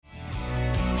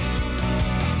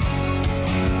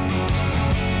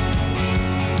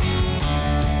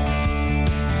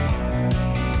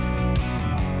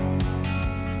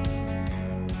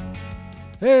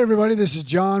Hey everybody, this is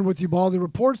John with Ubaldi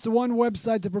Reports, the one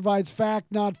website that provides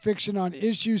fact, not fiction, on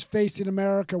issues facing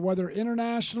America, whether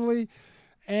internationally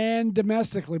and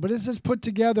domestically. But this is put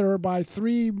together by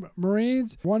three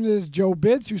Marines. One is Joe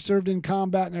Bitts, who served in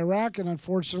combat in Iraq and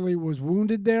unfortunately was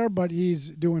wounded there, but he's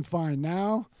doing fine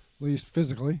now, at least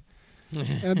physically.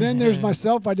 And then there's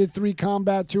myself. I did 3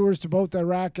 combat tours to both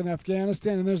Iraq and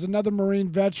Afghanistan. And there's another Marine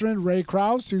veteran, Ray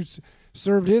Krause, who's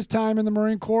served his time in the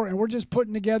Marine Corps. And we're just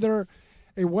putting together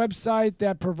a website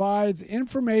that provides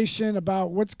information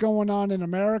about what's going on in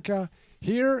America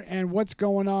here and what's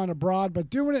going on abroad, but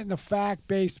doing it in a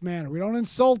fact-based manner. We don't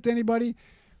insult anybody.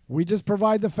 We just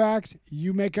provide the facts.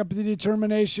 You make up the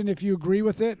determination if you agree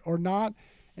with it or not,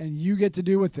 and you get to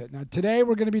do with it. Now, today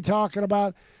we're going to be talking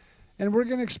about, and we're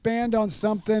going to expand on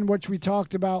something which we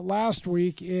talked about last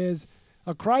week, is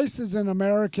a crisis in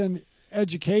American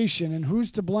education and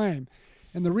who's to blame.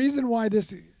 And the reason why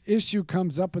this issue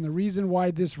comes up and the reason why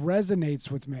this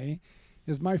resonates with me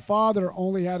is my father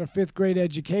only had a 5th grade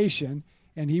education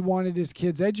and he wanted his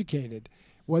kids educated.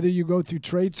 Whether you go through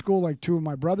trade school like 2 of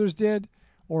my brothers did,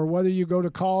 or whether you go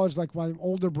to college like my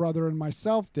older brother and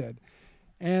myself did.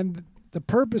 And the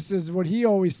purpose is what he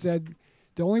always said,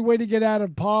 the only way to get out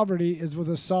of poverty is with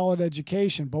a solid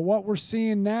education. But what we're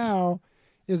seeing now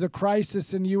is a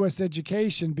crisis in U.S.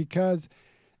 education because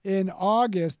in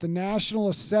August, the National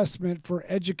Assessment for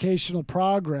Educational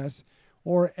Progress,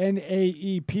 or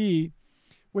NAEP,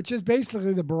 which is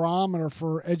basically the barometer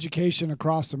for education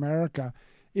across America,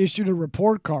 issued a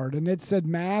report card, and it said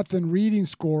math and reading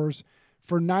scores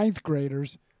for 9th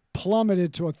graders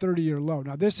plummeted to a 30-year low.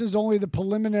 Now, this is only the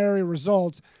preliminary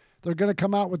results. They're going to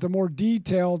come out with the more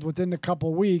detailed within a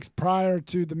couple weeks prior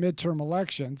to the midterm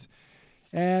elections,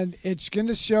 and it's going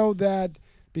to show that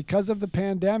because of the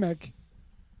pandemic,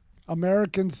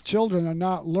 Americans' children are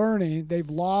not learning. They've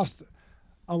lost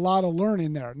a lot of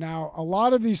learning there. Now, a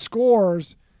lot of these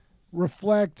scores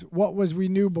reflect what we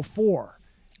knew before.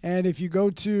 And if you go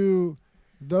to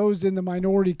those in the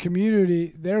minority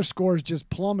community, their scores just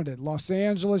plummeted. Los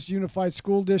Angeles Unified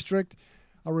School District,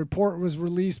 a report was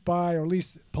released by, or at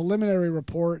least preliminary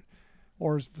report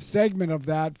or segment of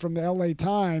that from the LA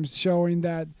Times showing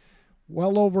that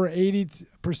well over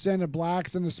 80% of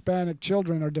blacks and Hispanic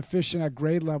children are deficient at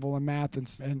grade level in math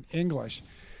and English.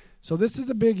 So this is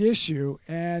a big issue,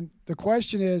 and the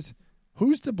question is,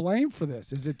 who's to blame for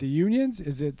this? Is it the unions?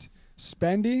 Is it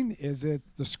spending? Is it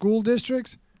the school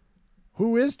districts?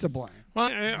 Who is to blame?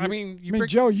 Well, I mean,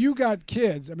 Joe, you got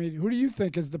kids. I mean, who do you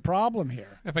think is the problem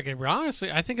here? If I can be honest,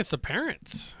 I think it's the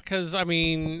parents. Because, I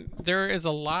mean, there is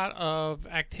a lot of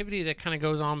activity that kind of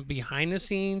goes on behind the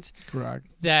scenes. Correct.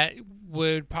 That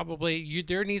would probably,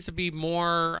 there needs to be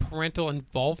more parental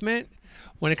involvement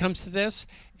when it comes to this.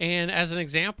 And as an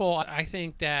example, I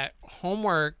think that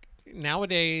homework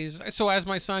nowadays, so as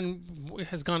my son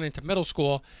has gone into middle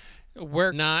school,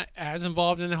 we're not as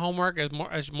involved in the homework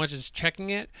as much as checking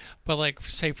it. But like,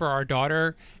 say, for our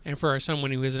daughter and for our son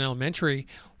when he was in elementary,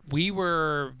 we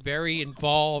were very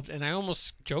involved. And I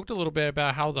almost joked a little bit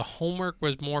about how the homework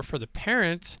was more for the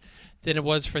parents than it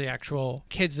was for the actual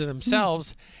kids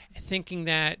themselves, thinking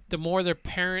that the more their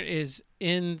parent is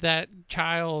in that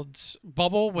child's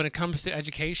bubble when it comes to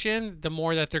education, the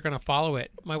more that they're going to follow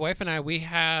it. My wife and I, we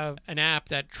have an app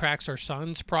that tracks our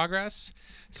son's progress.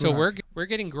 So we're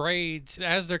getting grades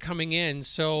as they're coming in.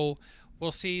 So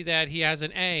we'll see that he has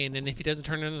an A, and then if he doesn't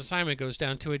turn in an assignment, it goes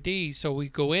down to a D. So we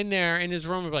go in there in his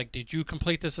room and be like, did you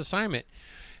complete this assignment?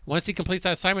 Once he completes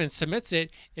that assignment and submits it,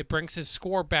 it brings his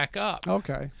score back up.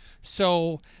 Okay.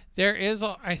 So there is,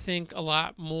 I think, a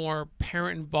lot more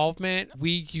parent involvement.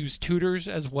 We use tutors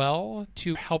as well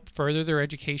to help further their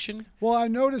education. Well, I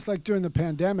noticed like during the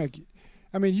pandemic,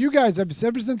 I mean, you guys,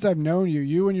 ever since I've known you,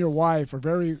 you and your wife are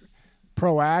very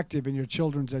proactive in your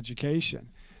children's education.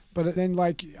 But then,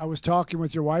 like, I was talking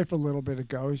with your wife a little bit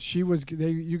ago.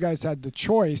 You guys had the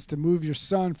choice to move your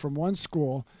son from one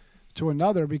school to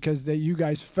another because you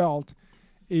guys felt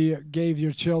it gave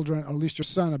your children, or at least your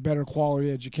son, a better quality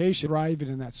education, thriving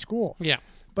in that school. Yeah.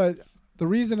 But the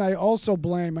reason I also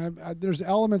blame, there's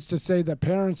elements to say that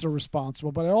parents are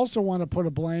responsible, but I also want to put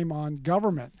a blame on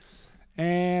government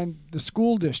and the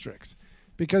school districts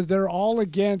because they're all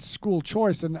against school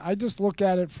choice. And I just look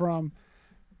at it from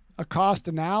a cost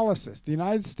analysis. The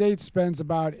United States spends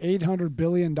about $800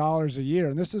 billion a year,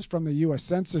 and this is from the U.S.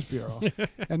 Census Bureau,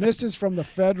 and this is from the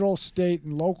federal, state,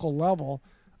 and local level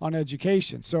on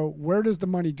education. So where does the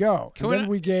money go? Then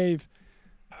we gave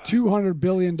 $200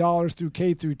 billion through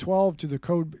K through 12 to the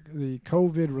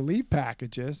COVID relief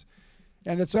packages,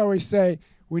 and it's always say,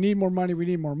 we need more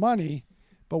money,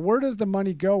 But where does the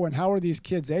money go, and how are these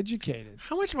kids educated?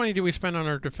 How much money do we spend on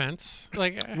our defense?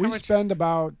 Like We spend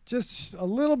about just a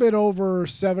little bit over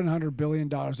 $700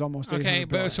 billion, almost $800 okay,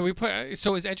 billion. but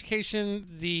so is education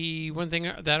the one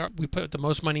thing that we put the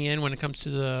most money in when it comes to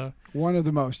the One of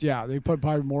the most, yeah. They put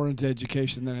probably more into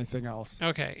education than anything else.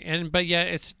 okay, but yet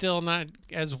it's still not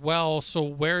as well. So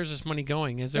where is this money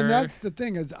going? Is there? And that's the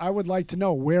thing, is I would like to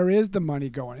know, where is the money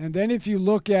going? And then if you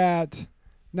look at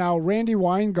now, Randi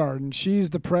Weingarten,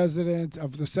 she's the president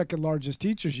of the second largest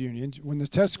teachers union. When the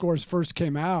test scores first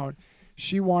came out,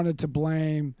 she wanted to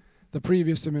blame the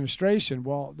previous administration.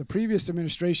 Well, the previous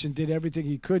administration did everything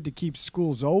he could to keep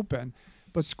schools open,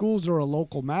 but schools are a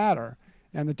local matter.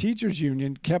 And the teachers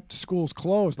union kept schools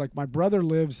closed. Like my brother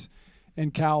lives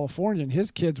in California, and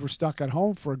his kids were stuck at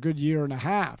home for a good year and a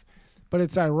half. But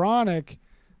it's ironic,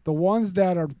 the ones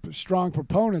that are strong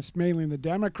proponents, mainly in the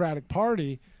Democratic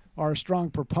Party, are strong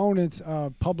proponents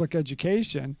of public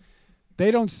education.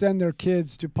 They don't send their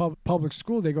kids to public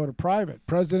school. They go to private.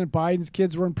 President Biden's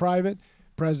kids were in private.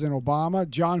 President Obama.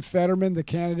 John Fetterman, the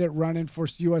candidate running for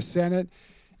U.S. Senate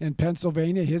in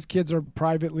Pennsylvania, his kids are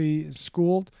privately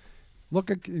schooled. Look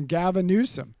at Gavin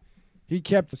Newsom. He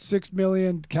kept 6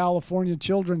 million California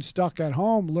children stuck at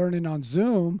home learning on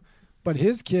Zoom, but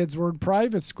his kids were in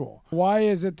private school. Why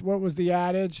is it, what was the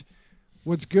adage?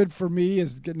 What's good for me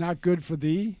is not good for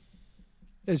thee.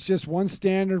 It's just one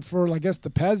standard for, I guess,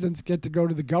 the peasants get to go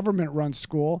to the government-run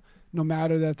school no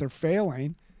matter that they're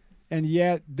failing, and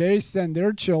yet they send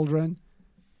their children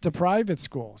to private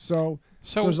school. So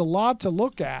there's a lot to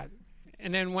look at.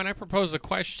 And then when I proposed a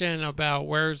question about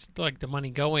where's like the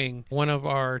money going, one of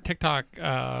our TikTok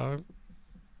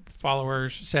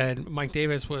followers said Mike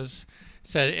Davis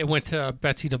said it went to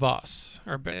Betsy DeVos.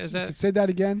 Or is that? Say that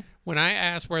again. When I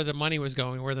asked where the money was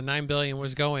going, where the $9 billion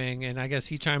was going, and I guess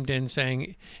he chimed in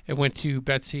saying it went to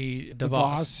Betsy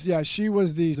DeVos. Yeah, she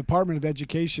was the Department of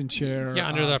Education chair. Yeah,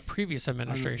 under the previous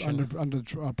administration. Under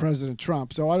President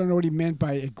Trump. So I don't know what he meant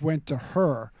by it went to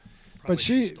her. Probably But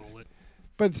she stole it.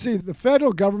 But see, the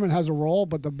federal government has a role,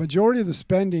 but the majority of the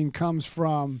spending comes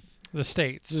from the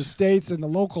states. The states and the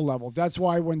local level. That's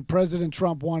why when President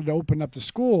Trump wanted to open up the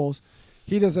schools,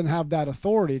 he doesn't have that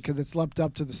authority because it's left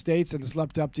up to the states and it's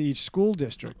left up to each school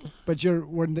district. But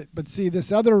see,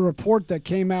 this other report that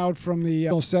came out from the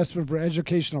Assessment for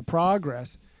Educational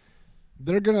Progress,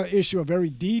 they're going to issue a very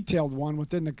detailed one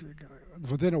within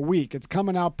a week. It's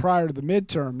coming out prior to the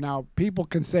midterm. Now, people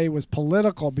can say it was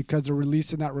political because they're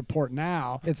releasing that report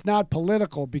now. It's not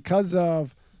political because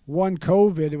of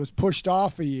COVID. It was pushed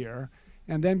off a year,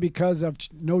 and then because of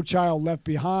No Child Left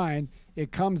Behind,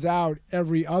 it comes out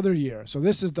every other year. So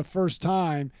this is the first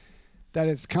time that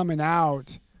it's coming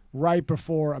out right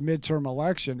before a midterm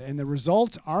election, and the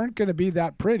results aren't going to be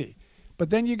that pretty. But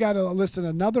then you got to listen to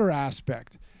another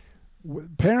aspect.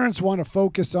 Parents want to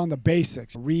focus on the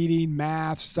basics, reading,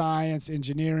 math, science,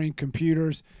 engineering,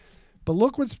 computers. But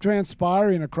look what's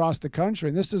transpiring across the country.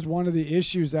 And this is one of the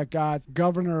issues that got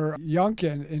Governor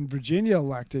Youngkin in Virginia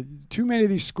elected. Too many of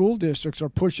these school districts are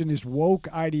pushing this woke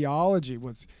ideology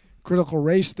with critical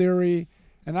race theory.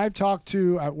 And I talked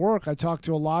to a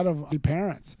lot of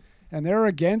parents, and they're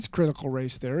against critical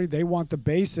race theory. They want the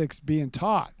basics being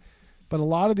taught. But a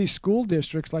lot of these school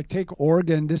districts, like take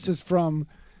Oregon, this is from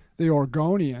the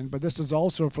Oregonian, but this is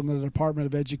also from the Department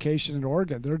of Education in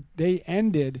Oregon. They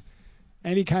ended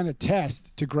any kind of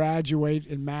test to graduate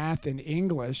in math and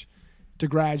English to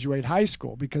graduate high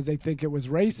school because they think it was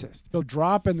racist. They'll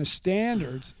drop in the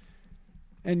standards,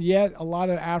 and yet a lot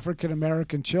of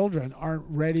African-American children aren't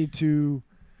ready to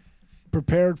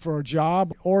prepared for a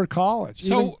job or college.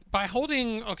 So by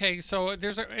holding, so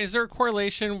is there a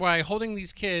correlation by holding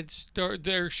these kids,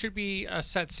 there should be a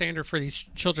set standard for these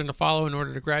children to follow in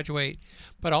order to graduate,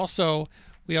 but also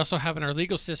we also have in our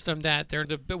legal system that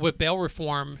with bail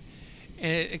reform,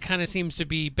 it kind of seems to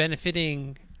be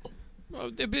benefiting.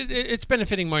 It's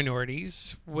benefiting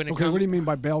minorities when it comes. What do you mean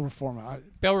by bail reform?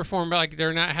 Bail reform, like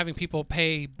they're not having people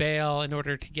pay bail in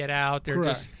order to get out. They're Correct.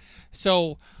 just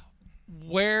so.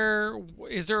 Where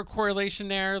is there a correlation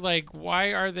there? Like,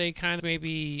 why are they kind of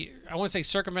maybe, I won't say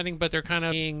circumventing, but they're kind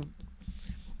of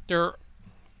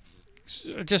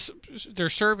they're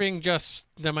serving just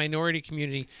the minority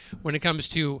community when it comes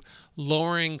to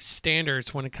lowering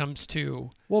standards when it comes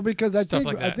to because I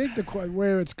think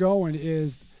where it's going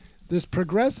is this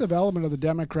progressive element of the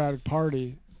Democratic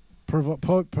Party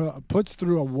puts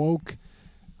through a woke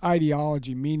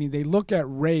ideology, meaning they look at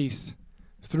race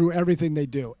through everything they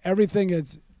do. Everything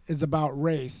is about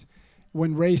race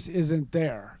when race isn't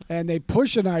there. And they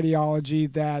push an ideology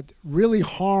that really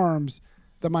harms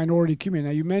the minority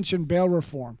community. Now, you mentioned bail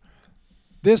reform.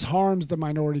 this harms the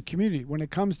minority community. When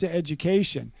it comes to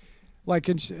education, like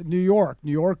in New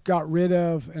York got rid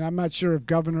of, and I'm not sure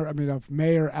if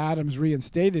Mayor Adams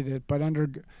reinstated it, but under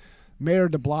Mayor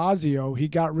de Blasio, he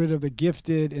got rid of the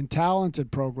gifted and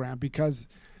talented program because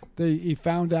he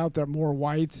found out that more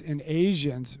whites and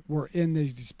Asians were in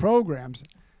these programs,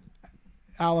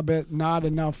 albeit not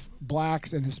enough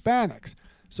blacks and Hispanics.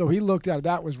 So he looked at it,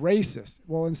 that was racist.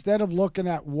 Well, instead of looking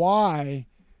at why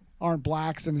aren't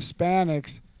blacks and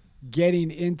Hispanics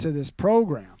getting into this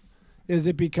program, is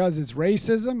it because it's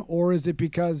racism, or is it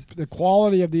because the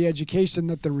quality of the education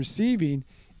that they're receiving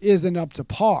isn't up to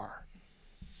par?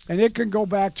 And it can go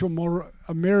back to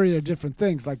a myriad of different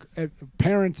things, like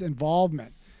parents'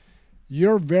 involvement.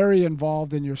 You're very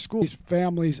involved in your school. These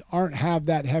families aren't have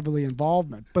that heavily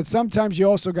involvement. But sometimes you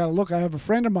also got to look. I have a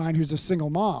friend of mine who's a single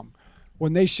mom.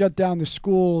 When they shut down the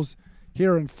schools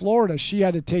here in Florida, she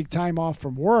had to take time off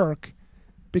from work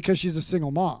because she's a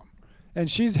single mom.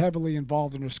 And she's heavily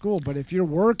involved in her school. But if you're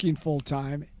working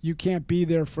full-time, you can't be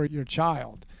there for your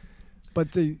child.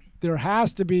 But there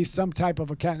has to be some type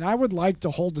of account. And I would like to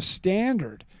hold a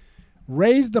standard,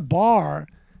 raise the bar.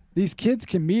 These kids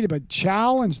can meet it, but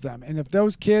challenge them. And if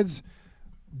those kids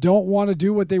don't want to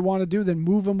do what they want to do, then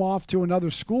move them off to another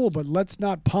school. But let's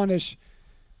not punish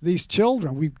these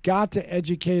children. We've got to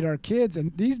educate our kids.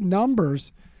 And these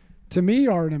numbers, to me,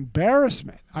 are an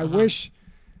embarrassment. I wish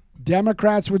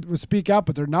Democrats would speak up,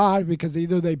 but they're not, because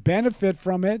either they benefit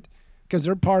from it because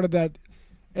they're part of that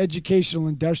educational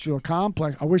industrial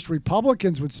complex. I wish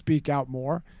Republicans would speak out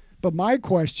more. But my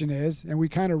question is, and we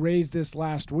kind of raised this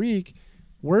last week,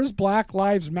 where's Black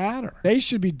Lives Matter? They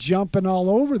should be jumping all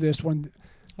over this when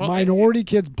minority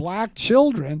kids, black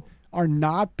children, are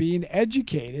not being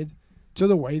educated to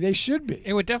the way they should be.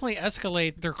 It would definitely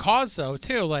escalate their cause, though,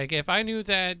 too. Like if I knew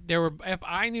that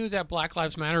Black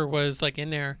Lives Matter was like in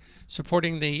there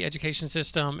supporting the education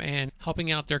system and helping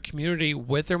out their community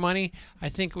with their money, I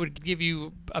think it would give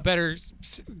you a better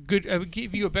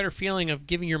feeling of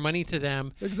giving your money to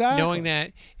them, exactly, knowing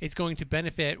that it's going to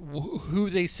benefit who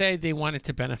they say they want it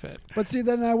to benefit. But see,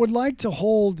 then I would like to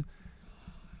hold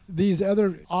these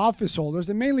other office holders,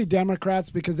 and mainly Democrats,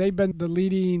 because they've been the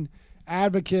leading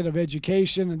advocate of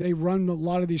education and they run a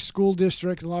lot of these school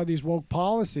districts, a lot of these woke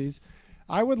policies.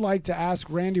 I would like to ask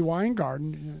Randi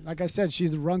Weingarten, like I said, she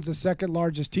runs the second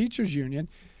largest teachers union,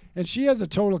 and she has a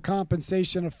total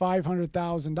compensation of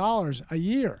 $500,000 a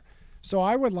year. So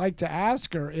I would like to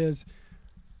ask her is,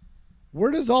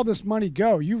 where does all this money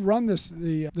go? You run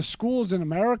the schools in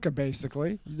America,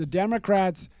 basically. The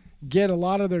Democrats get a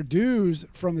lot of their dues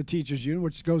from the teachers union,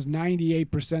 which goes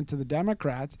 98% to the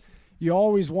Democrats. You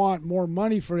always want more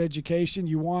money for education.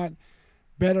 You want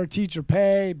better teacher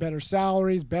pay, better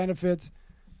salaries, benefits.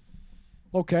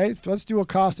 Okay, let's do a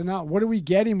cost analysis. What are we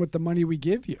getting with the money we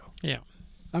give you? Yeah.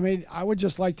 I mean, I would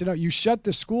just like to know. You shut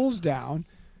the schools down,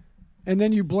 and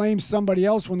then you blame somebody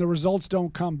else when the results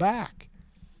don't come back.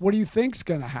 What do you think's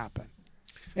going to happen?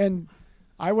 And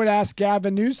I would ask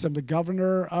Gavin Newsom, the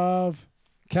governor of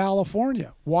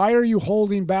California, why are you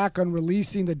holding back on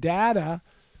releasing the data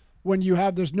when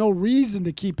there's no reason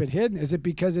to keep it hidden? Is it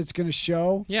because it's going to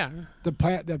show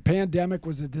the pandemic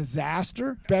was a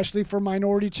disaster, especially for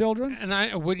minority children?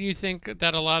 And what do you think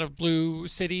that a lot of blue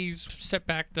cities set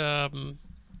back they're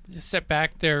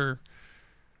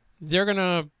going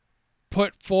to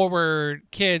put forward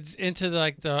kids into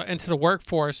the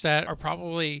workforce that are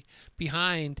probably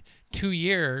behind 2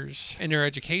 years in their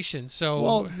education.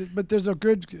 So but there's a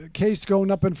good case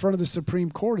going up in front of the Supreme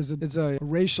Court. It's a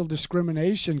racial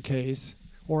discrimination case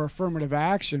or affirmative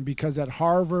action, because at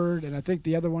Harvard, and I think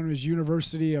the other one was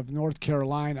University of North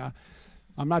Carolina,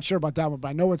 I'm not sure about that one, but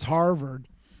I know it's Harvard,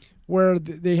 where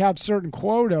they have certain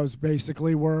quotas,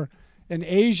 basically, where an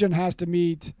Asian has to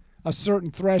meet a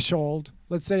certain threshold.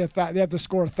 Let's say they have to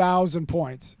score 1,000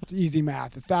 points. Easy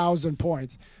math, 1,000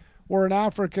 points. Or an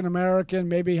African-American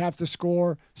maybe have to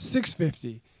score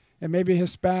 650, and maybe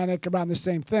Hispanic around the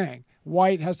same thing.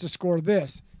 White has to score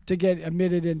this to get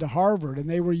admitted into Harvard, and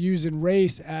they were using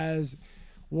race as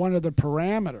one of the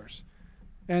parameters.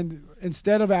 And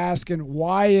instead of asking,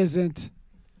 why isn't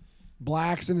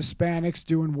blacks and Hispanics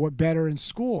doing better in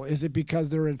school? Is it because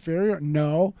they're inferior?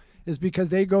 No, it's because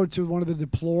they go to one of the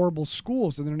deplorable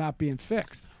schools and they're not being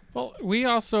fixed. Well, we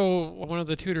also, one of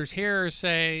the tutors here,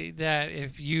 say that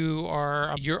if you're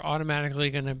automatically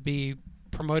going to be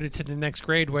promoted to the next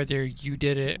grade, whether you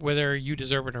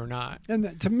deserve it or not.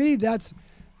 And to me, that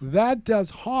does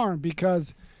harm,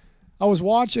 because I was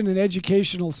watching an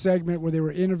educational segment where they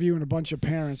were interviewing a bunch of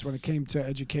parents when it came to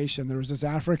education. There was this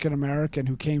African American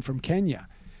who came from Kenya,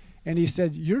 and he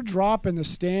said, "You're dropping the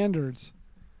standards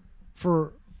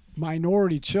for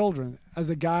minority children as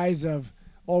a guise of,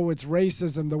 oh, it's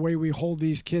racism the way we hold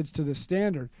these kids to the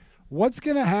standard. What's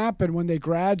going to happen when they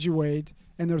graduate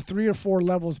and they're 3 or 4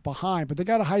 levels behind, but they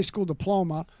got a high school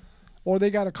diploma or they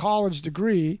got a college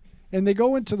degree, and they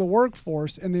go into the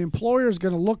workforce, and the employer is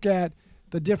going to look at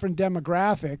the different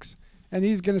demographics, and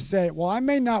he's going to say, well, I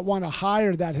may not want to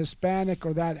hire that Hispanic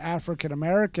or that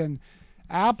African-American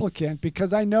applicant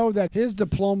because I know that his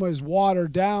diploma is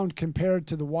watered down compared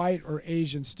to the white or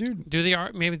Asian student. Do they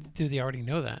already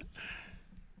know that?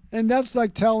 And that's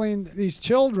like telling these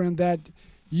children that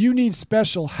you need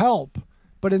special help,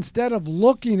 but instead of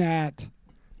looking at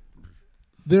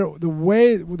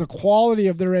the quality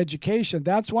of their education,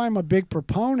 that's why I'm a big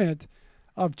proponent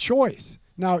of choice.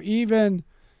 Now, even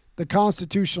the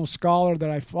constitutional scholar that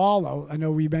I follow, I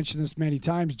know we mentioned this many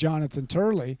times, Jonathan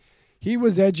Turley, he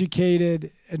was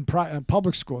educated in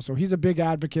public school, so he's a big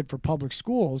advocate for public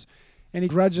schools, and he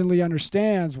grudgingly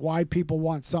understands why people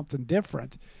want something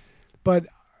different. But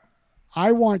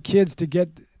I want kids to get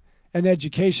an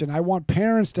education. I want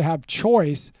parents to have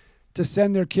choice to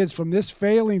send their kids from this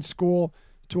failing school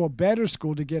to a better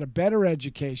school to get a better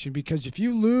education, because if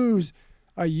you lose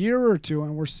a year or two,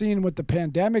 and we're seeing what the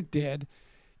pandemic did,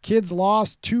 kids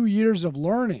lost 2 years of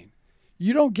learning.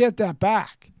 You don't get that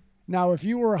back. Now, if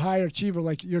you were a high achiever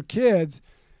like your kids,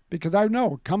 because I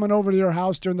know coming over to your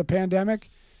house during the pandemic,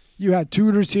 you had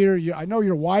tutors here. I know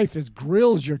your wife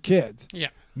grills your kids,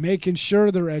 making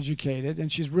sure they're educated,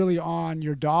 and she's really on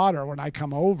your daughter when I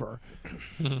come over.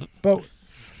 But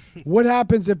what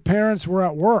happens if parents were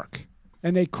at work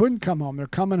and they couldn't come home? They're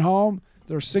coming home,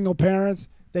 they're single parents,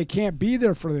 they can't be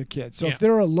there for their kids. So if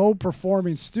they're a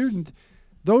low-performing student,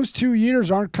 those 2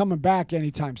 years aren't coming back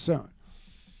anytime soon.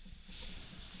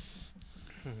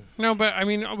 No, but I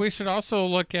mean, we should also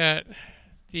look at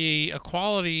the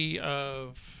equality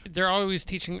of. They're always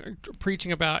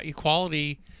preaching about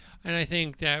equality, and I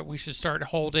think that we should start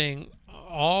holding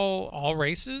all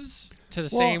races to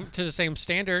the same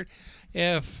standard.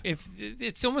 If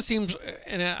it almost seems,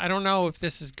 and I don't know if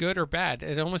this is good or bad,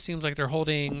 it almost seems like they're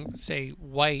holding, say,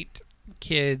 white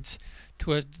kids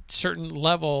to a certain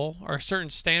level or a certain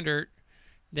standard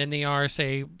than they are,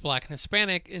 say, black and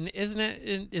Hispanic. And isn't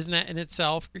that in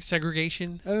itself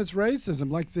segregation? And it's racism.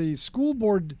 Like the school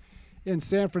board in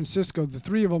San Francisco, the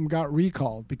 3 of them got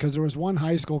recalled because there was one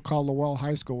high school called Lowell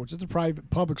High School, which is a private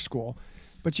public school,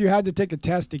 but you had to take a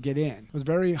test to get in. It was a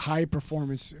very high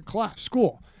performance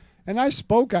school. And I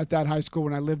spoke at that high school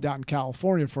when I lived out in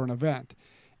California for an event.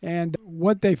 And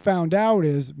what they found out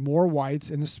is more whites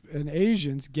and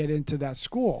Asians get into that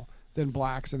school than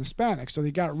blacks and Hispanics. So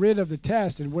they got rid of the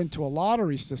test and went to a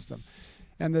lottery system.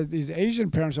 And these Asian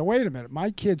parents said, wait a minute,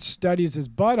 my kid studies his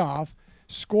butt off,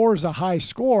 scores a high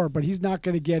score, but he's not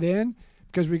going to get in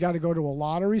because we got to go to a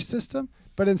lottery system.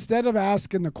 But instead of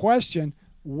asking the question,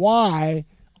 why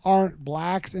aren't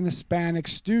blacks and Hispanic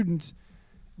students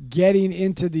getting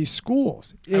into these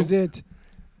schools? Is it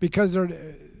because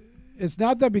it's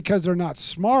not that because they're not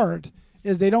smart,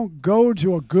 is they don't go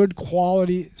to a good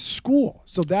quality school.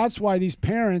 So that's why these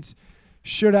parents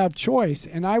should have choice.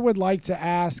 And I would like to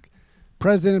ask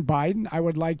President Biden, I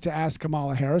would like to ask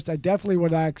Kamala Harris, I definitely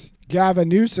would ask Gavin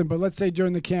Newsom, but let's say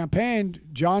during the campaign,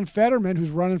 John Fetterman,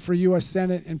 who's running for U.S.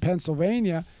 Senate in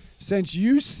Pennsylvania, since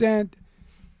you sent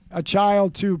a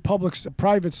child to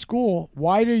private school,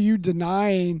 why are you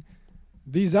denying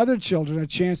these other children a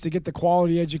chance to get the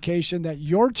quality education that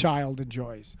your child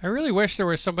enjoys? I really wish there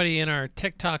was somebody in our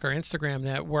TikTok or Instagram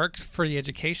that worked for the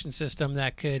education system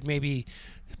that could maybe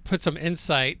put some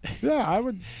insight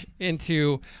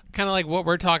into kind of like what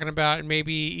we're talking about, and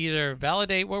maybe either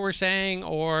validate what we're saying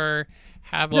or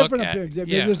have different opinion.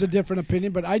 Maybe there's a different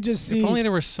opinion, but I just see. If only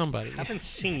there was somebody. I haven't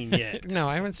seen yet. No,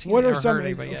 I haven't seen. What or are some? heard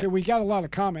anybody Okay, yet. we got a lot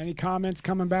of comments. Any comments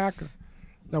coming back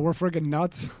that we're friggin'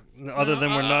 nuts? Other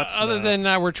than we're nuts. Other than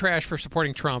we're trash for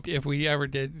supporting Trump. If we ever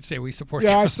did say we support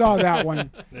Trump. Trump. I saw that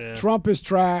one. Yeah. Trump is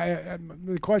trash.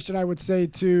 The question I would say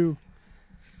to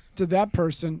that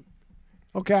person,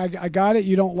 okay, I got it.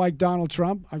 You don't like Donald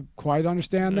Trump. I quite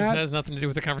understand This that. has nothing to do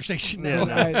with the conversation. Yeah,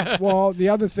 No. Well, the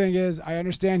other thing is I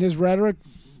understand his rhetoric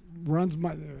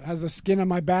has the skin on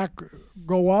my back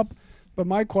go up. But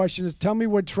my question is, tell me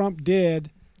what Trump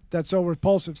did that's so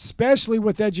repulsive, especially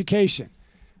with education.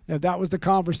 Now, that was the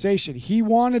conversation. He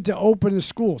wanted to open the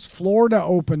schools. Florida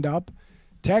opened up.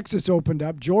 Texas opened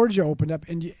up. Georgia opened up.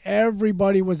 And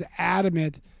everybody was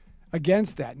adamant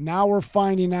against that. Now we're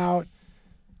finding out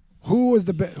who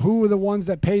were the ones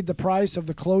that paid the price of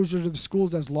the closure to the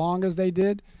schools as long as they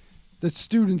did? The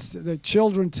students, the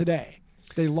children today.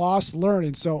 They lost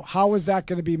learning. So how is that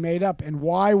going to be made up? And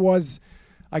why was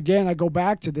again, I go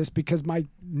back to this because my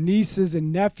nieces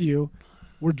and nephew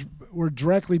were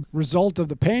directly result of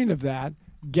the pain of that.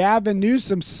 Gavin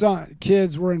Newsom's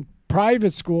kids were in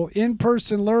private school,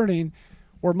 in-person learning,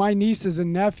 where my nieces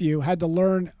and nephew had to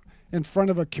learn in front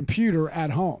of a computer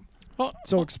at home. Well,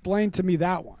 so explain to me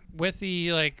that one. With the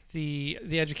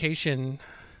education,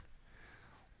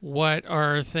 what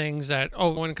are things that,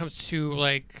 when it comes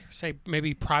to say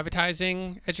maybe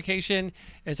privatizing education,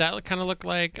 is that kind of look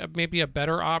like maybe a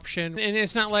better option? And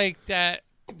it's not like that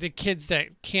the kids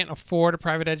that can't afford a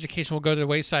private education will go to the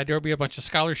wayside. There will be a bunch of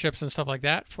scholarships and stuff like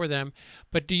that for them.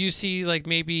 But do you see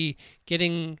maybe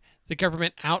getting the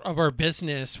government out of our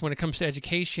business when it comes to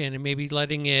education and maybe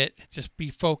letting it just be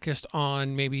focused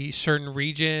on maybe certain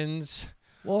regions?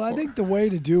 Well, I think the way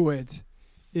to do it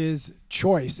is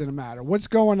choice in a matter. What's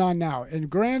going on now? And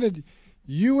granted,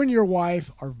 you and your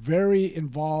wife are very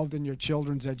involved in your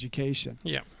children's education.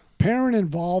 Yeah. Parent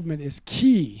involvement is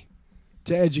key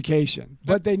to education,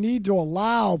 but they need to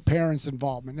allow parents'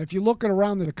 involvement. If you look at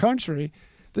around the country,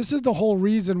 this is the whole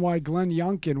reason why Glenn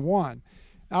Youngkin won.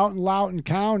 Out in Loudoun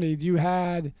County, you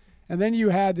had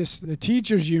the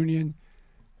teachers union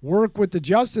work with the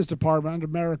Justice Department under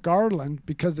Merrick Garland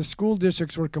because the school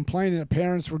districts were complaining that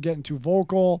parents were getting too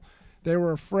vocal. They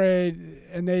were afraid,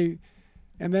 and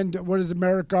then what does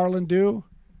Merrick Garland do?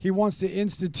 He wants to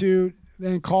institute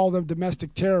and call them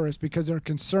domestic terrorists because they're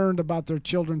concerned about their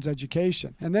children's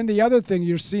education. And then the other thing,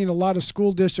 you're seeing a lot of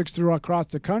school districts across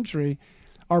the country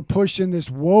are pushing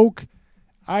this woke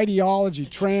ideology,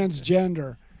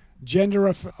 transgender, gender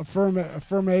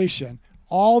affirmation,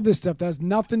 all this stuff that has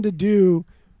nothing to do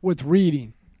with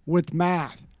reading, with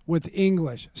math, with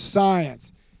English,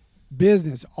 science,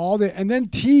 business, and then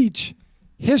teach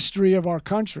history of our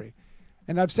country.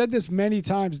 And I've said this many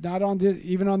times, not on this,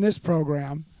 even on this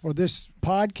program or this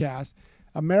podcast,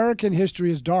 American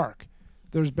history is dark.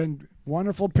 There's been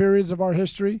wonderful periods of our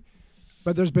history,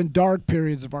 but there's been dark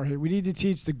periods of our history. We need to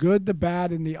teach the good, the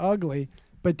bad, and the ugly,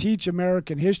 but teach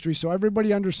American history so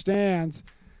everybody understands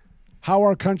how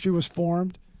our country was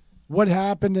formed, what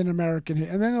happened in American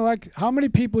history. And then, how many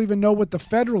people even know what the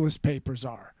Federalist Papers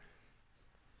are?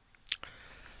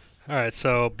 All right,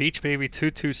 so Beach Baby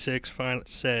 226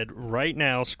 said, right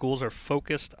now schools are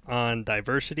focused on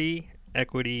diversity,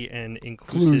 equity, and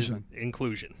inclusion.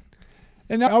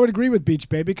 And I would agree with Beach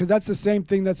Baby because that's the same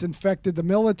thing that's infected the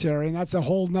military, and that's a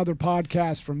whole nother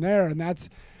podcast from there, and that's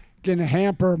going to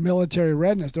hamper military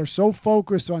readiness. They're so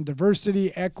focused on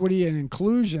diversity, equity, and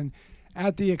inclusion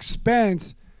at the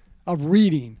expense of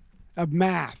reading, of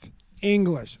math,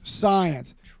 English,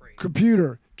 science,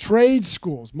 computer, trade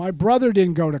schools. My brother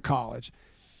didn't go to college.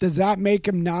 Does that make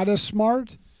him not as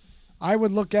smart? I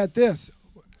would look at this.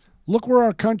 Look where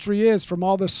our country is from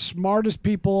all the smartest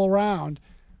people around.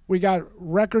 We got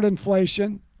record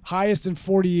inflation, highest in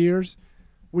 40 years.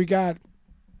 We got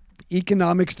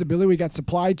economic stability. We got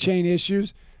supply chain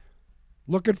issues.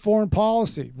 Look at foreign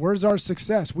policy. Where's our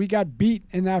success? We got beat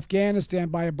in Afghanistan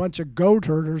by a bunch of goat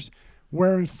herders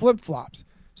wearing flip-flops.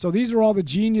 So these are all the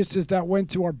geniuses that went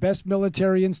to our best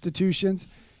military institutions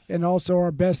and also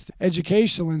our best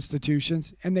educational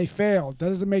institutions, and they failed. That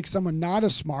doesn't make someone not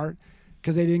as smart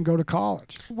because they didn't go to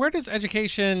college. Where does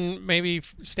education maybe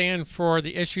stand for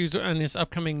the issues on this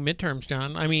upcoming midterms,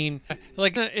 John? I mean,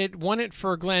 it won it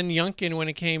for Glenn Youngkin when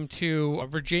it came to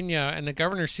Virginia and the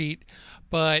governor's seat,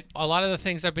 but a lot of the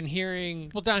things I've been hearing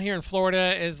down here in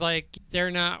Florida is they're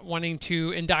not wanting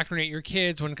to indoctrinate your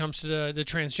kids when it comes to the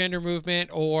transgender movement,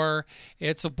 or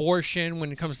it's abortion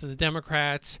when it comes to the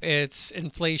Democrats, it's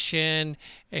inflation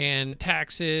and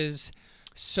taxes.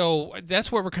 So that's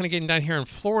what we're kind of getting down here in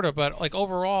Florida. But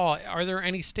overall, are there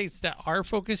any states that are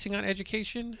focusing on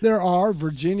education? There are.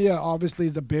 Virginia obviously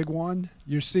is a big one.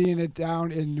 You're seeing it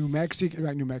down in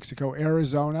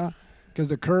Arizona, because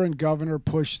the current governor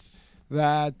pushed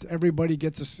that everybody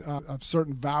gets a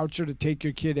certain voucher to take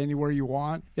your kid anywhere you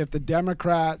want. If the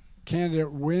Democrat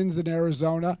candidate wins in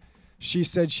Arizona, she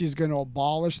said she's going to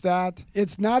abolish that.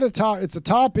 It's a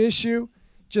top issue.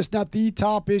 Just not the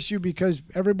top issue because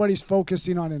everybody's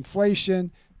focusing on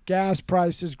inflation, gas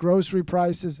prices, grocery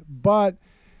prices. But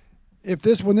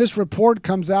when this report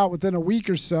comes out within a week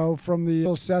or so from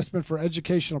the Assessment for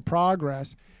Educational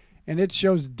Progress, and it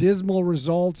shows dismal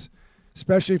results,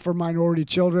 especially for minority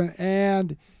children,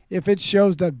 and if it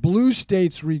shows that blue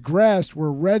states regressed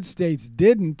where red states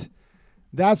didn't,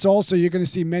 that's also, you're going to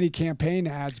see many campaign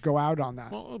ads go out on that.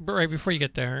 Well, but right before you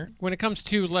get there, when it comes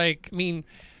to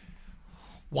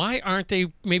why aren't they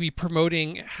maybe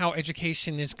promoting how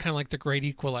education is kind of like the great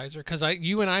equalizer? Because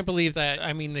you and I believe that,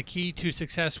 the key to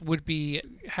success would be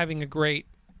having a great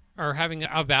are having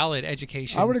a valid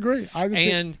education. I would agree.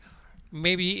 And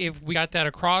maybe if we got that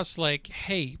across, like,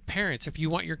 hey, parents, if you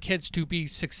want your kids to be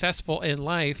successful in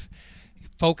life,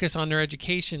 focus on their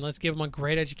education. Let's give them a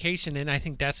great education. And I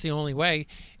think that's the only way.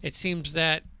 It seems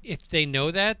that if they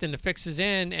know that, then the fix is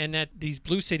in, and that these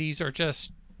blue cities are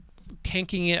just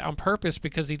tanking it on purpose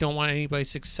because they don't want anybody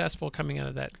successful coming out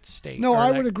of that state. No,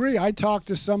 I would agree. I talked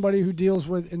to somebody who deals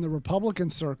with in the Republican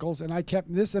circles, and I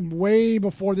kept this and way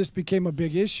before this became a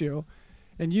big issue.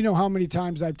 And you know how many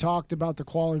times I've talked about the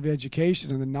quality of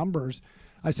education and the numbers.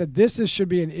 I said should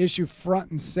be an issue front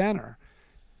and center.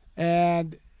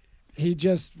 And he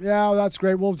just, yeah, that's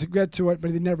great. We'll get to it,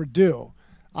 but they never do.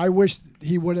 I wish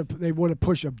they would have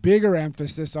pushed a bigger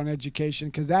emphasis on education,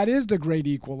 because that is the great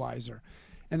equalizer.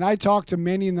 And I talk to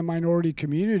many in the minority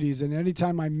communities, and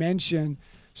anytime I mention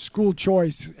school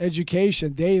choice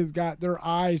education, they've got their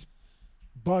eyes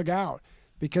bug out,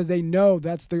 because they know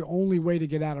that's the only way to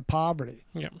get out of poverty.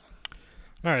 Yeah.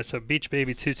 All right, so Beach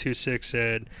Baby 226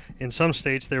 said, in some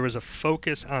states there was a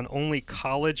focus on only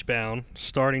college-bound,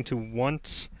 starting to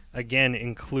once again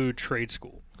include trade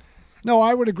school. No,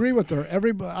 I would agree with her.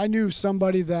 I knew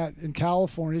somebody that in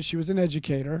California, she was an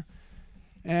educator,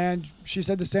 and she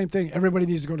said the same thing. Everybody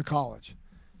needs to go to college.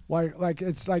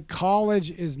 It's like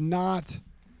college is not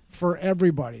for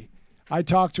everybody. I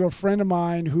talked to a friend of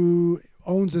mine who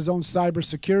owns his own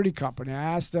cybersecurity company. I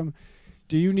asked him,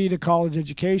 do you need a college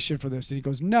education for this? And he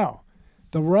goes, no.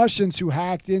 The Russians who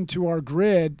hacked into our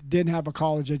grid didn't have a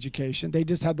college education. They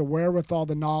just had the wherewithal,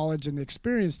 the knowledge, and the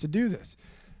experience to do this.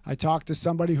 I talked to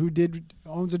somebody who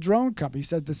owns a drone company. He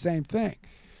said the same thing.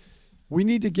 We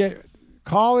need to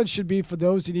college should be for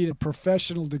those who need a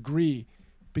professional degree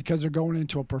because they're going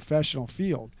into a professional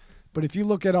field. But if you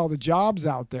look at all the jobs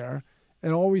out there, it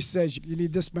always says you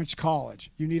need this much college.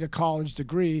 You need a college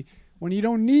degree, when you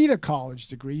don't need a college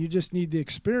degree. You just need the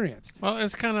experience. Well, it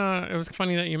was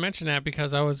funny that you mentioned that,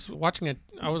 because I was watching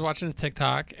a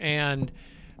TikTok, and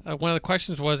one of the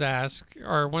questions was asked,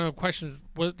 or one of the questions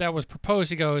that was proposed,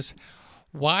 he goes,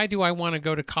 why do I want to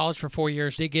go to college for 4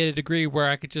 years to get a degree where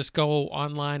I could just go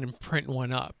online and print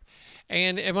one up?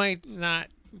 And it might not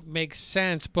make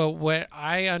sense, but what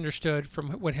I understood from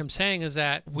what him saying is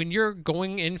that when you're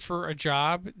going in for a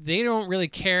job, they don't really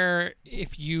care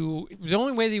the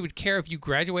only way they would care if you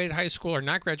graduated high school or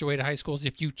not graduated high school is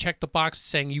if you check the box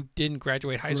saying you didn't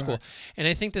graduate high school. And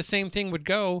I think the same thing would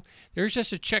go. There's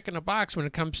just a check in a box when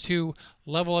it comes to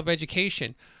level of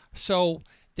education. So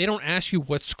they don't ask you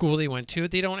what school they went to.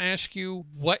 They don't ask you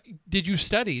what did you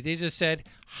study. They just said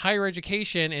higher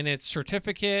education, and it's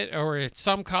certificate, or it's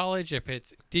some college, if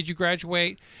it's did you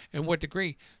graduate and what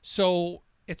degree. So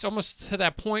it's almost to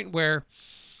that point where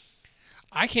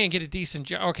I can't get a decent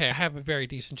job. Okay, I have a very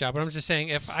decent job, but I'm just saying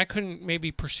if I couldn't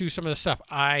maybe pursue some of the stuff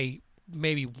I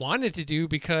maybe wanted to do,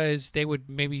 because they would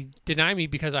maybe deny me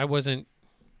because I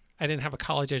didn't have a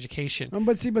college education.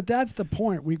 But that's the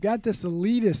point. We've got this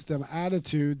elitist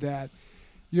attitude that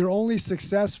you're only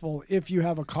successful if you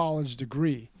have a college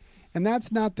degree. And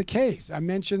that's not the case. I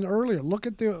mentioned earlier, look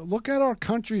at our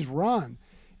country's run.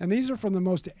 And these are from the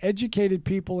most educated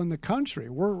people in the country.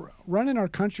 We're running our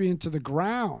country into the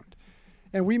ground.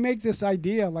 And we make this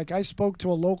idea, like I spoke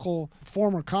to a local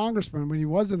former congressman when he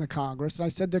was in the Congress, and I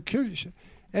said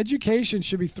education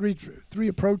should be three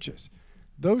approaches.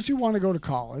 Those who want to go to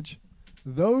college,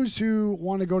 those who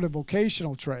want to go to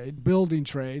vocational trade, building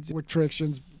trades,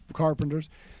 electricians, carpenters,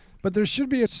 but there should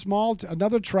be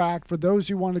another track for those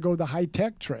who want to go to the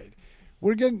high-tech trade.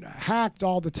 We're getting hacked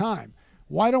all the time.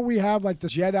 Why don't we have like the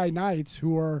Jedi Knights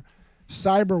who are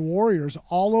cyber warriors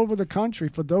all over the country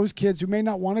for those kids who may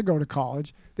not want to go to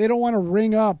college? They don't want to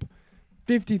ring up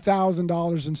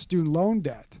 $50,000 in student loan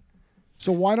debt.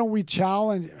 So why don't we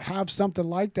have something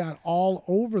like that all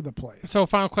over the place? So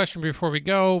final question before we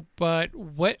go, but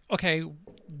what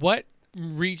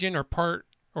region or part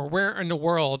or where in the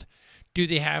world do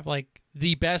they have like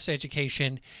the best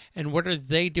education, and what are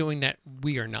they doing that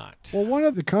we are not? Well, one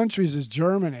of the countries is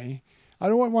Germany. I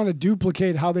don't want to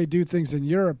duplicate how they do things in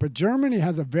Europe, but Germany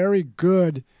has a very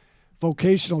good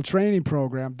vocational training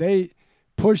program. They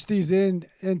push these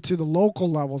into the local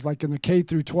levels, like in the K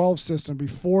through 12 system,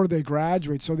 before they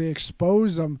graduate. So they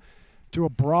expose them to a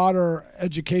broader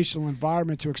educational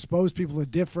environment to expose people to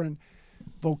different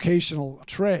vocational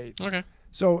trades. Okay.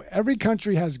 So every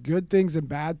country has good things and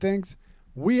bad things.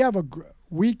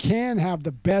 We can have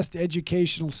the best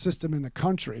educational system in the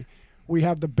country. We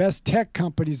have the best tech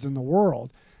companies in the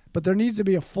world, but there needs to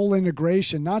be a full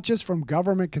integration, not just from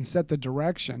government can set the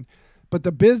direction, but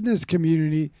the business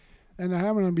community, and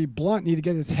I'm going to be blunt, need to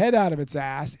get its head out of its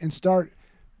ass and start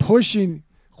pushing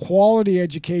quality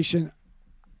education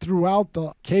throughout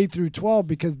the K through 12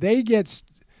 because they get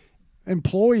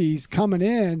employees coming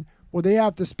in where they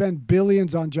have to spend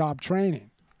billions on job training.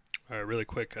 All right, really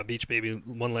quick, Beach Baby,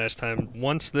 one last time.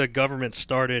 Once the government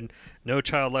started No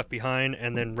Child Left Behind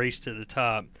and then Race to the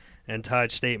Top and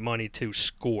tied state money to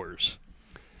scores.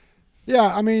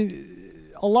 Yeah, I mean,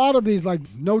 a lot of these, like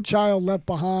No Child Left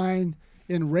Behind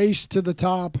and Race to the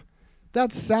Top,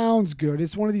 that sounds good.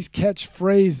 It's one of these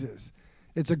catchphrases.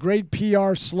 It's a great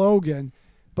PR slogan.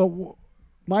 But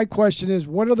my question is,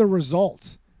 what are the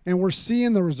results? And we're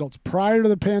seeing the results. Prior to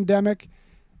the pandemic,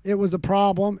 it was a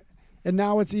problem. And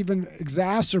now it's even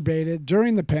exacerbated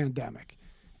during the pandemic.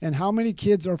 And how many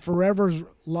kids are forever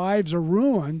lives are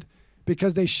ruined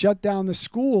because they shut down the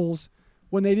schools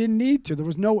when they didn't need to. There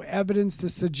was no evidence to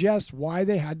suggest why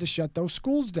they had to shut those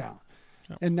schools down.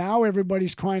 Yep. And now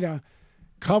everybody's trying to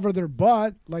cover their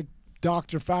butt, like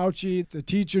Dr. Fauci, the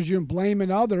teachers union,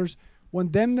 blaming others,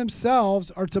 when them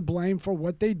themselves are to blame for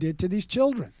what they did to these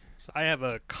children. I have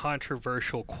a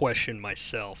controversial question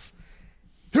myself.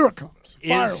 Here it comes.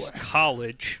 Fire Is away.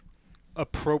 college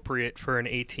appropriate for an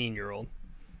 18-year-old?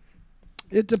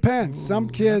 It depends. Ooh, some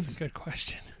kids. That's a good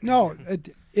question. No,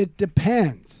 it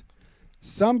depends.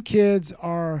 Some kids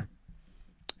are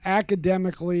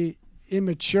academically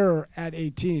immature at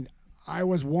 18. I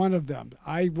was one of them.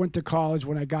 I went to college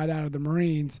when I got out of the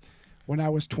Marines when I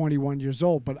was 21 years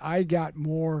old, but I got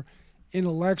more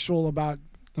intellectual about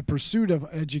the pursuit of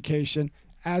education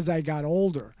as I got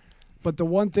older. But the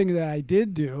one thing that I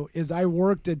did do is I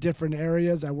worked at different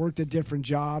areas. I worked at different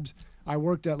jobs. I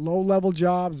worked at low-level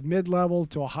jobs, mid-level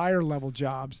to higher-level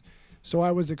jobs. So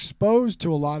I was exposed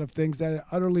to a lot of things that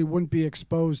I utterly wouldn't be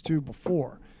exposed to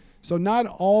before. So not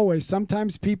always.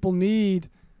 Sometimes people need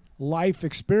life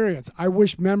experience. I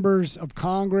wish members of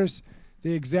Congress,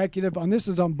 the executive, and this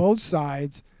is on both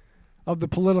sides of the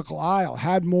political aisle,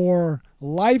 had more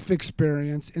life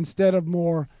experience instead of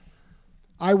more,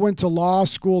 I went to law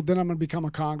school, then I'm going to become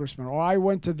a congressman. Or I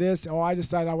went to this, or I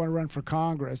decided I want to run for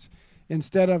Congress.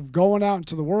 Instead of going out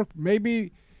into the work,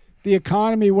 maybe the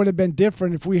economy would have been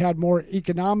different if we had more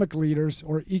economic leaders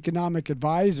or economic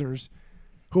advisors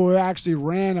who actually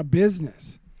ran a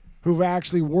business, who've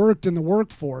actually worked in the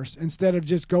workforce instead of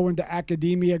just going to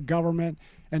academia, government,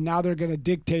 and now they're going to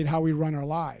dictate how we run our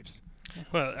lives.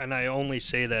 Well, and I only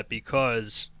say that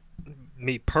because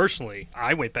me personally,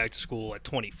 I went back to school at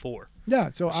 24.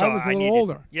 Yeah, so I was a little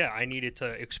older. Yeah, I needed to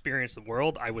experience the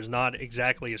world. I was not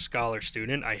exactly a scholar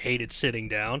student. I hated sitting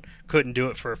down, couldn't do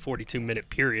it for a 42-minute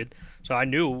period. So I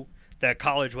knew that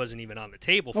college wasn't even on the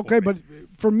table for me. Okay, but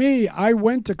for me, I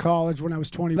went to college when I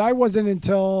was 20. I wasn't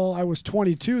until I was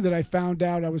 22 that I found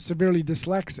out I was severely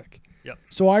dyslexic. Yep.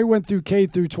 So I went through K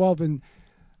through 12, and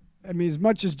I mean, as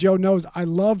much as Joe knows, I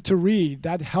love to read.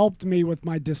 That helped me with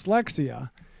my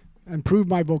dyslexia, improve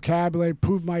my vocabulary,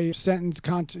 improve my sentence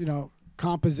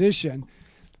composition.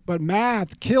 But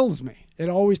math kills me. It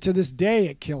always, to this day,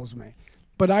 it kills me.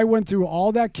 But I went through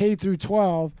all that K through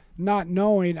 12 not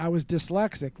knowing I was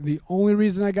dyslexic. The only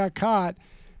reason I got caught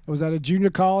was at a junior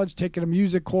college taking a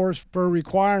music course for a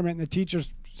requirement, and the teacher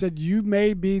said, "You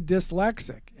may be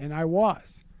dyslexic," and I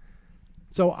was.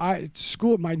 So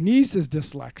my niece is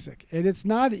dyslexic, and it's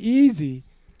not easy.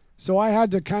 So I had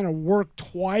to kind of work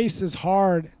twice as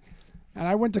hard. And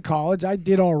I went to college. I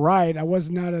did all right. I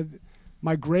wasn't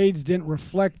my grades didn't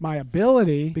reflect my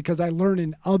ability because I learned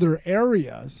in other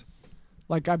areas.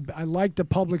 Like I like to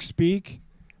public speak.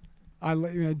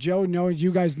 Joe knows,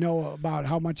 you guys know about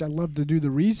how much I love to do the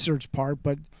research part,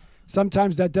 but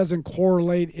sometimes that doesn't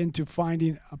correlate into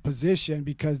finding a position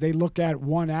because they look at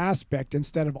one aspect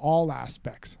instead of all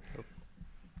aspects.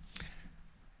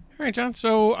 All right, John.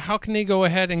 So how can they go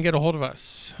ahead and get a hold of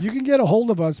us? You can get a hold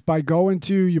of us by going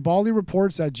to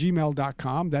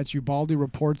ubaldireports@gmail.com. That's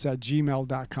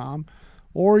ubaldireports@gmail.com.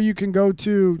 Or you can go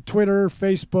to Twitter,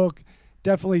 Facebook,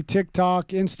 definitely TikTok,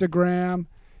 Instagram,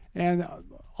 and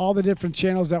all the different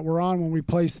channels that we're on when we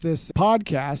place this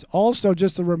podcast. Also,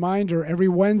 just a reminder, every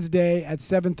Wednesday at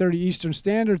 7:30 Eastern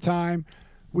Standard Time,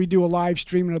 we do a live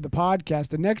streaming of the podcast.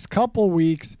 The next couple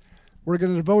weeks, we're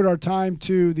going to devote our time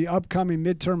to the upcoming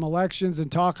midterm elections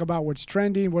and talk about what's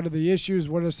trending, what are the issues,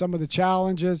 what are some of the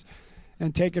challenges,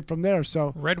 and take it from there.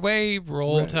 So Red Wave,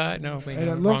 Roll Tide. No,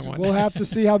 wrong one. We'll have to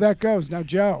see how that goes. Now,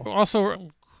 Joe.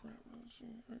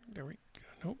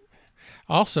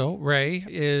 Also, Ray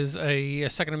is a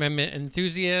Second Amendment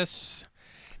enthusiast,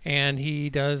 and he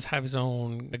does have his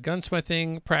own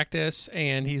gunsmithing practice,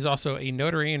 and he's also a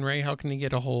notary. And Ray, how can he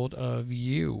get a hold of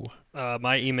you?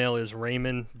 My email is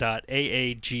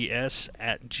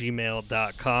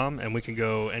raymond.aags@gmail.com, and we can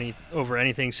go over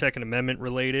anything Second Amendment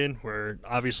related. We're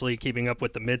obviously keeping up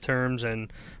with the midterms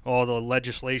and all the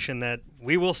legislation that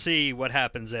we will see what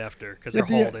happens after, because they're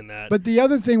holding that. But the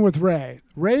other thing with Ray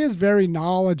is very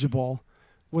knowledgeable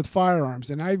with firearms,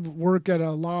 and I work at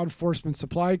a law enforcement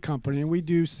supply company, and we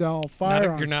do sell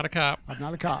firearms. You're not a cop. I'm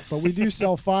not a cop, but we do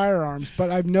sell firearms.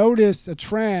 But I've noticed a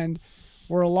trend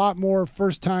where a lot more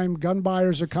first-time gun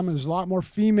buyers are coming. There's a lot more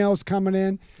females coming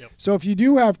in. Yep. So if you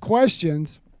do have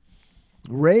questions,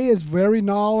 Ray is very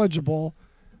knowledgeable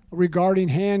regarding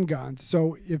handguns.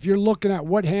 So if you're looking at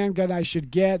what handgun I should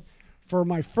get for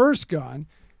my first gun,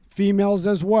 females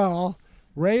as well,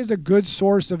 Ray is a good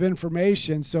source of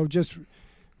information. So just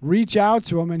reach out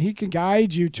to him, and he can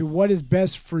guide you to what is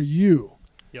best for you.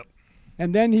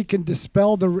 And then he can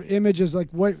dispel the images. Like,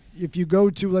 what if you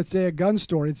go to, let's say, a gun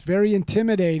store, it's very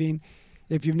intimidating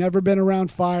if you've never been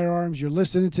around firearms, you're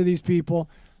listening to these people.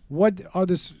 What are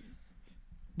the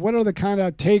kind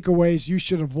of takeaways you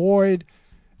should avoid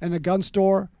in a gun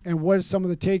store, and what are some of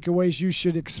the takeaways you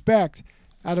should expect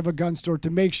out of a gun store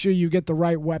to make sure you get the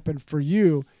right weapon for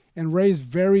you? And Ray's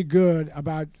very good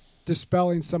about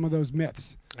dispelling some of those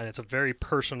myths. And it's a very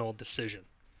personal decision.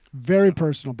 Very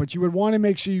personal, but you would want to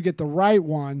make sure you get the right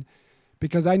one,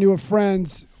 because I knew a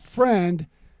friend's friend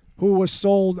who was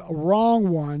sold a wrong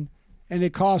one, and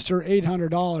it cost her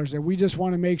 $800. And we just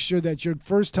want to make sure that your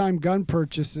first-time gun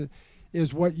purchase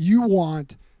is what you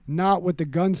want, not what the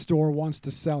gun store wants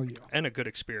to sell you. And a good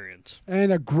experience.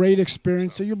 And a great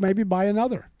experience, so you maybe buy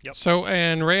another. Yep. So,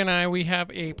 and Ray and I, we have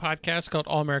a podcast called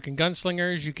All American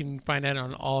Gunslingers. You can find that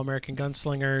on All American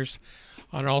Gunslingers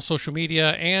on all social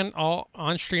media and all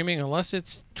on streaming, unless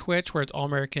it's Twitch, where it's All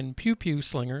American Pew Pew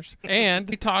Slingers. And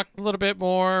we talk a little bit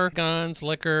more guns,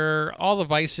 liquor, all the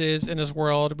vices in this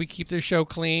world. We keep the show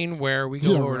clean, where we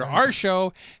go over to our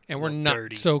show and we're not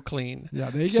dirty. so clean.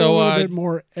 Yeah, they get a little bit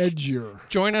more edgier.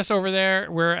 Join us over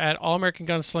there. We're at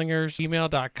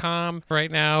allamericangунslingers@gmail.com. Right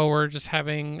now, we're just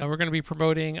having, we're going to be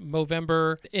promoting in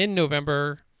November,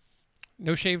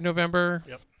 No Shave November.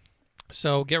 Yep.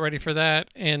 So get ready for that.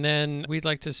 And then we'd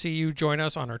like to see you join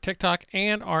us on our TikTok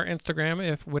and our Instagram,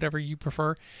 if whatever you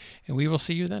prefer. And we will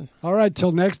see you then. All right,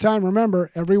 till next time.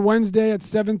 Remember, every Wednesday at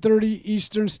 7:30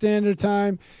 Eastern Standard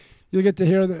Time, you'll get to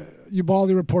hear the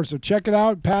Ubaldi Report. So check it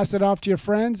out, pass it off to your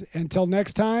friends. Until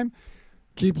next time,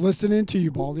 keep listening to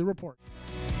Ubaldi Report.